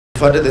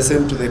Forwarded the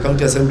same to the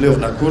County Assembly of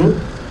Nakuru.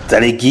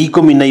 Tariki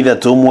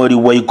 13 mweri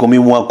wa 10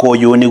 mwaka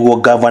uyu niguo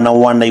gavana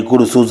wa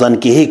Naikuru Susan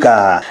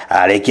Kihika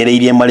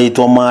arekereirie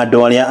maritwa ma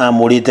andu aria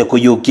amurite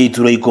kuyiukia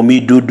iturwa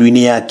 10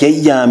 ndundu-ini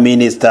yake ya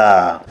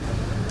minista.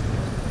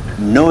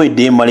 No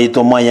ende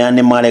maritwa maya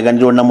ni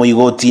mareganirwo na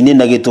muigoti-ini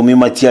na gitumi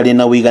matiari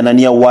na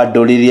wiganania wa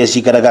ndorire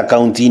cikaraga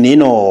kaunti-ini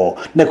ino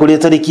na kuria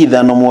tariki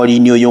 5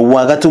 mweri-ini uyu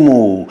wa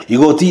Gatumu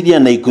igoti ria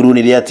Naikuru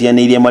ni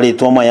riatianirie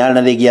maritwa maya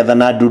na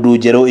rigiathana ndundu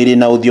njeru iri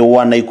na uthio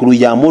wa Naikuru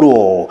ya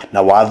murwo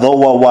na watho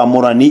wa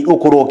wamurani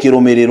ukorwo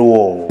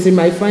kirumirirwo. It is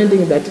my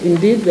finding that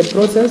indeed the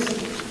process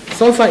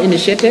so far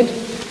initiated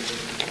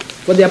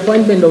for the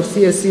appointment of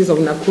CSCs of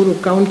Nakuru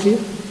County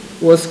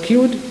was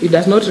skewed. It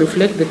does not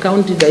reflect the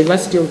county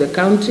diversity of the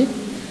county.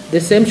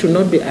 The same should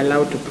not be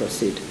allowed to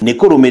proceed.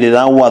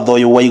 Nikurumirira watho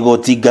uyu wa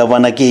igoti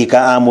gavana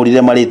Kihika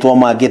amurire maritwa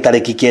mange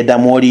tariki 9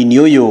 mweri-ini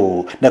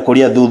uyu na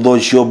kuria thutha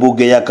ucio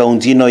bunge ya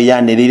kaunti ino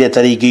yanirire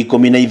tariki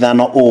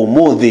 15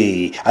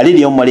 umuthi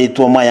aririo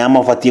maritwa maya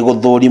mabatie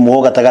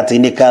guthurimwo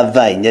gatagati-ini ka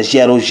thaa 4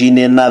 cia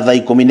rucini na thaa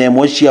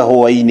 11 cia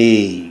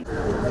hwaini.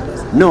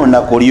 No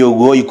na kuri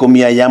uguo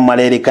ikumia ya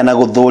marerikana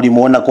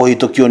guthurimwo na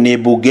kuhitukio ni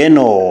bunge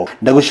no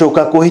na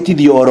gucoka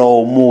kuhitithio oro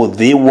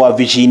umuthi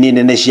wabici-ini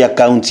nene cia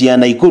kaunti ya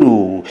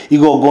Naikuru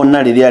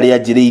igongona riria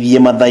rianjiriirie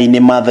mathaa-ini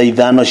ma thaa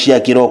 5 cia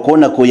kiroko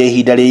na kuya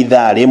ihinda ria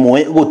ithaa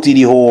rimwe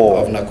gutiriho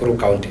of Nakuru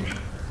County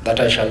that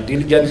I shall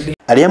diligently.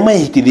 Aria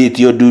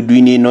mahitithitio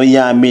ndundu-ini ino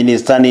ya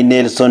minista ni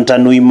Nelson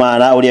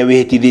Tanuimara uria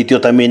wihitithitio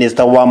ta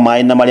minista wa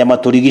mai na maria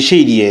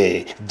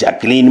maturigiciirie,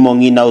 Jacqueline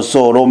Mong'ina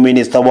Usoro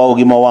minista wa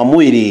ugima wa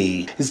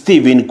mwiri,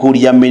 Stephen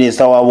Kuria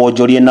minista wa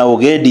wonjoria na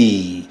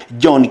ugendi,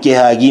 John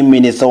Kihagi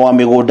minista wa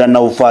migunda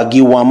na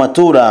ubangi wa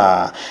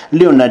matura,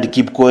 Leonard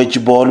Kipkoech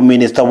Bol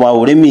minista wa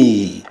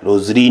urimi,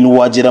 Roslyn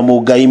Wajira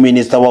Mugai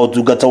minista wa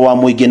utungata wa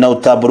muingi na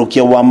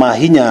utamburukia wa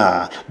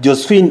mahinya,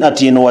 Josephine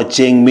Atieno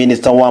Wacheng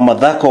minista wa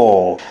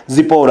mathako,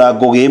 Zipora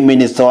Goge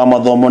minista wa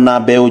mathomo na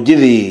mbeu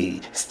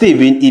njithi,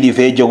 Stephen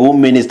Irife Jogu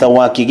minista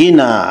wa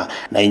kigina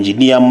na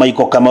engineer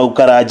Michael Kamau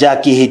Karanja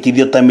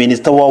akihitithio ta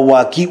minista wa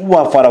waki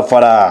wa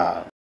barabara.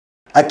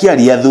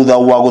 Akiaria thutha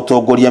wa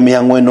gutongoria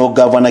mihang'o ino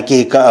gavana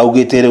Kihika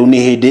augite riu ni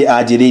hindi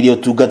anjiriirie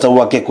utungata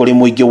wake kuri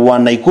muingi wa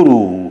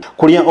Naikuru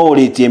kuria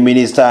oritie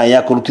minista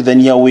ya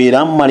kurutithania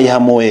wira mari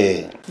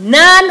hamwe.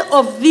 None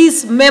of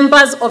these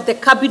members of the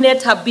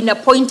cabinet have been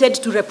appointed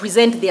to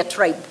represent their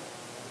tribe.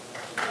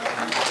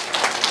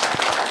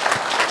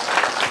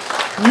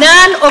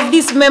 None of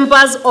these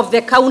members of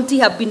the county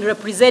have been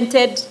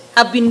represented,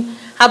 have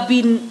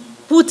been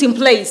put in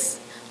place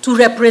to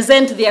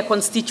represent their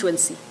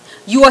constituency.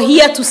 You are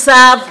here to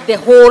serve the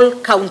whole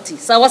county.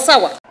 Sawa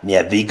sawa. Ni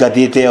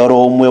athingatite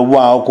oro umwe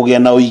wao kugia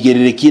na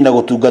uigiririki na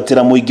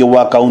gutungatira muingi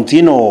wa kaunti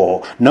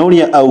ino na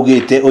uria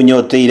augite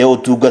unyoteire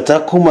utungata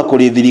kuma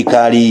kuri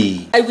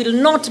thirikari. I will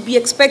not be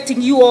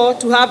expecting you all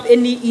to have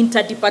any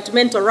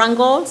interdepartmental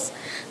wrangles,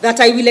 that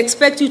I will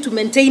expect you to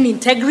maintain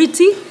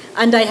integrity,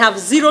 and I have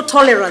zero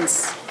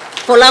tolerance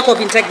for lack of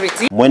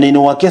integrity. Mweneni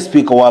wake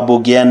speaker wa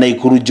bunge ya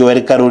Naikuru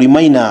Joel Karuri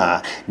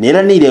Maina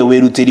niranire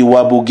wirutiri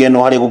wa bunge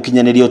no hari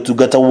gukinyaniria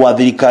utungata wa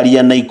thirikari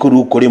ya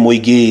Naikuru kuri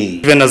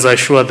muingi. Even as I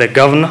assure the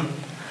governor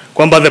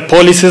kwamba the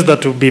policies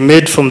that will be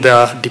made from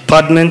their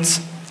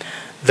departments,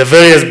 the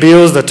various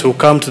bills that will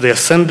come to the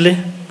assembly,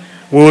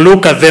 we will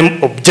look at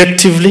them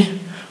objectively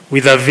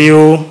with a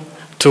view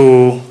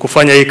to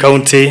kufanya hii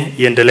county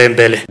iendelee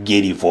mbele.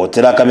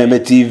 Ngiribotera Kameme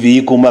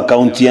TV kuma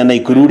kaunti ya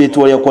Naikuru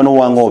ritwa rya kwa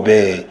wa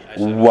ng'ombe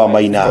wa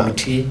Maina.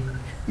 Committee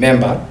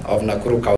member of Nakuru County.